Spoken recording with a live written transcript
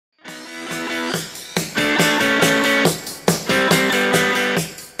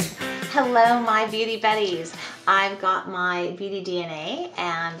Hello, my beauty buddies. I've got my Beauty DNA,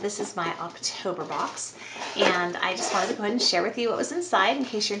 and this is my October box. And I just wanted to go ahead and share with you what was inside in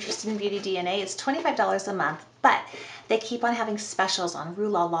case you're interested in Beauty DNA. It's $25 a month, but they keep on having specials on Rue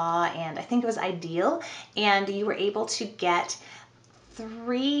La La, and I think it was Ideal, and you were able to get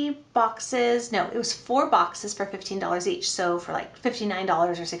 4 boxes for $15 each. So for like $59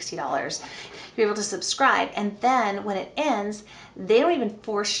 or $60, you're able to subscribe. And then when it ends, they don't even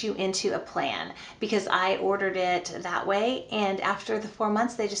force you into a plan, because I ordered it that way. And after the 4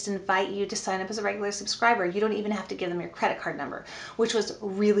 months, they just invite you to sign up as a regular subscriber. You don't even have to give them your credit card number, which was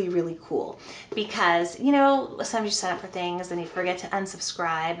really, really cool. Because, you know, sometimes you sign up for things and you forget to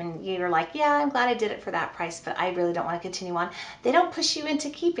unsubscribe and you're like, yeah, I'm glad I did it for that price, but I really don't want to continue on. They don't push you into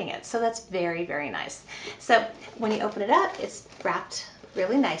keeping it. So that's very, very nice. So when you open it up, it's wrapped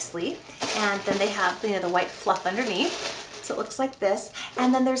really nicely. And then they have, you know, the white fluff underneath. So it looks like this.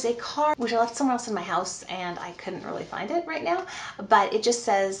 And then there's a card, which I left somewhere else in my house and I couldn't really find it right now, but it just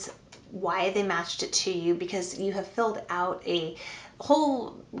says why they matched it to you, because you have filled out a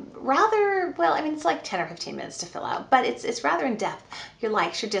whole rather, well, I mean, it's like 10 or 15 minutes to fill out, but it's rather in depth. Your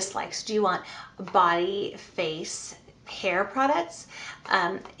likes, your dislikes. Do you want body, face, hair products?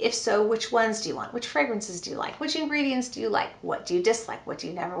 If so, which ones do you want? Which fragrances do you like? Which ingredients do you like? What do you dislike? What do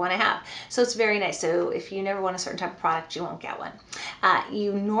you never want to have? So it's very nice. So if you never want a certain type of product, you won't get one.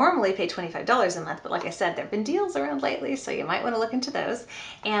 You normally pay $25 a month, but like I said, there have been deals around lately, so you might want to look into those.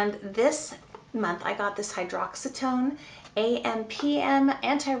 And this month I got this Hydroxytone AM/PM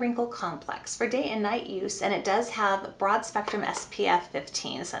Anti-Wrinkle Complex for day and night use, and it does have broad spectrum SPF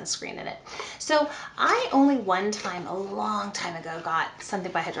 15 sunscreen in it. So I only one time, a long time ago, got something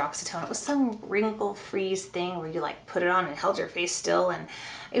by Hydroxytone. It was some wrinkle freeze thing where you like put it on and held your face still, and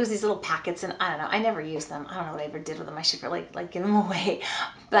it was these little packets, and I don't know, I never used them. I don't know what I ever did with them. I should really like give them away,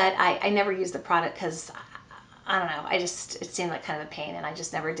 but I never used the product because I don't know, it seemed like kind of a pain, and I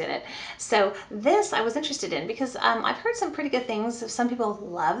just never did it. So this I was interested in because I've heard some pretty good things. Some people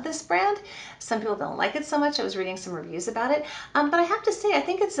love this brand. Some people don't like it so much. I was reading some reviews about it. But I have to say, I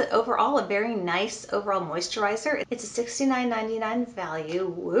think it's overall a very nice overall moisturizer. It's a $69.99 value.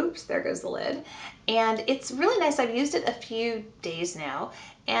 Whoops, there goes the lid. And it's really nice. I've used it a few days now,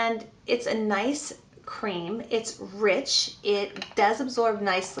 and it's a nice cream. It's rich, it does absorb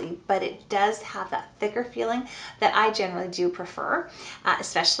nicely, but it does have that thicker feeling that I generally do prefer,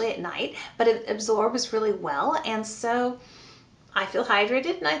 especially at night, but it absorbs really well, and so I feel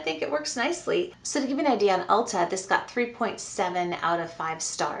hydrated and I think it works nicely. So to give you an idea, on Ulta, this got 3.7 out of 5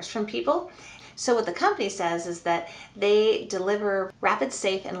 stars from people. So what the company says is that they deliver rapid,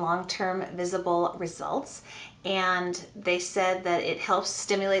 safe, and long-term visible results. And they said that it helps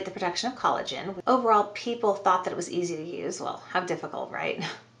stimulate the production of collagen. Overall, people thought that it was easy to use. Well, how difficult, right?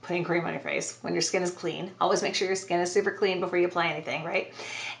 Putting cream on your face when your skin is clean. Always make sure your skin is super clean before you apply anything, right?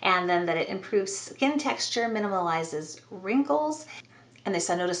 And then that it improves skin texture, minimalizes wrinkles, and they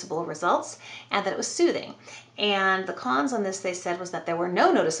saw noticeable results, and that it was soothing. And the cons on this, they said, was that there were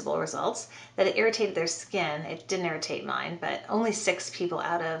no noticeable results, that it irritated their skin. It didn't irritate mine, but only 6 people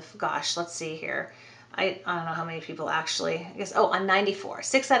out of, gosh, let's see here. I don't know how many people actually, I guess, on 94.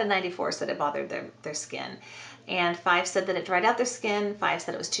 6 out of 94 said it bothered their skin. And 5 said that it dried out their skin, 5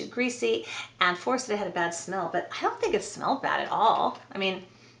 said it was too greasy, and 4 said it had a bad smell. But I don't think it smelled bad at all. I mean,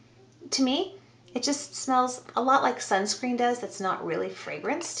 to me, it just smells a lot like sunscreen does that's not really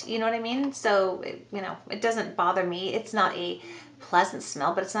fragranced, you know what I mean? So, it doesn't bother me. It's not a pleasant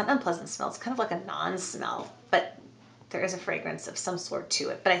smell, but it's not an unpleasant smell. It's kind of like a non-smell, but there is a fragrance of some sort to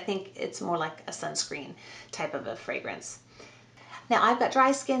it. But I think it's more like a sunscreen type of a fragrance. Now, I've got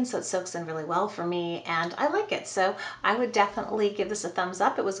dry skin, so it soaks in really well for me, and I like it. So I would definitely give this a thumbs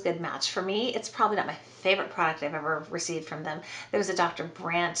up. It was a good match for me. It's probably not my favorite product I've ever received from them. There was a Dr.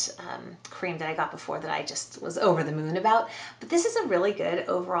 Brandt cream that I got before that I just was over the moon about. But this is a really good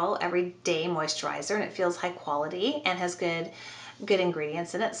overall everyday moisturizer, and it feels high quality and has good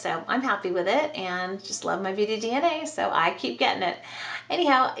ingredients in it. So I'm happy with it and just love my Beauty DNA, so I keep getting it.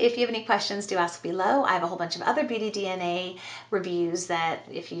 Anyhow, if you have any questions, do ask below. I have a whole bunch of other Beauty DNA reviews that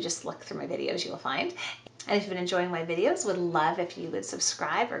if you just look through my videos, you will find. And if you've been enjoying my videos, would love if you would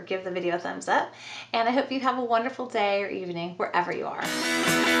subscribe or give the video a thumbs up. And I hope you have a wonderful day or evening wherever you are.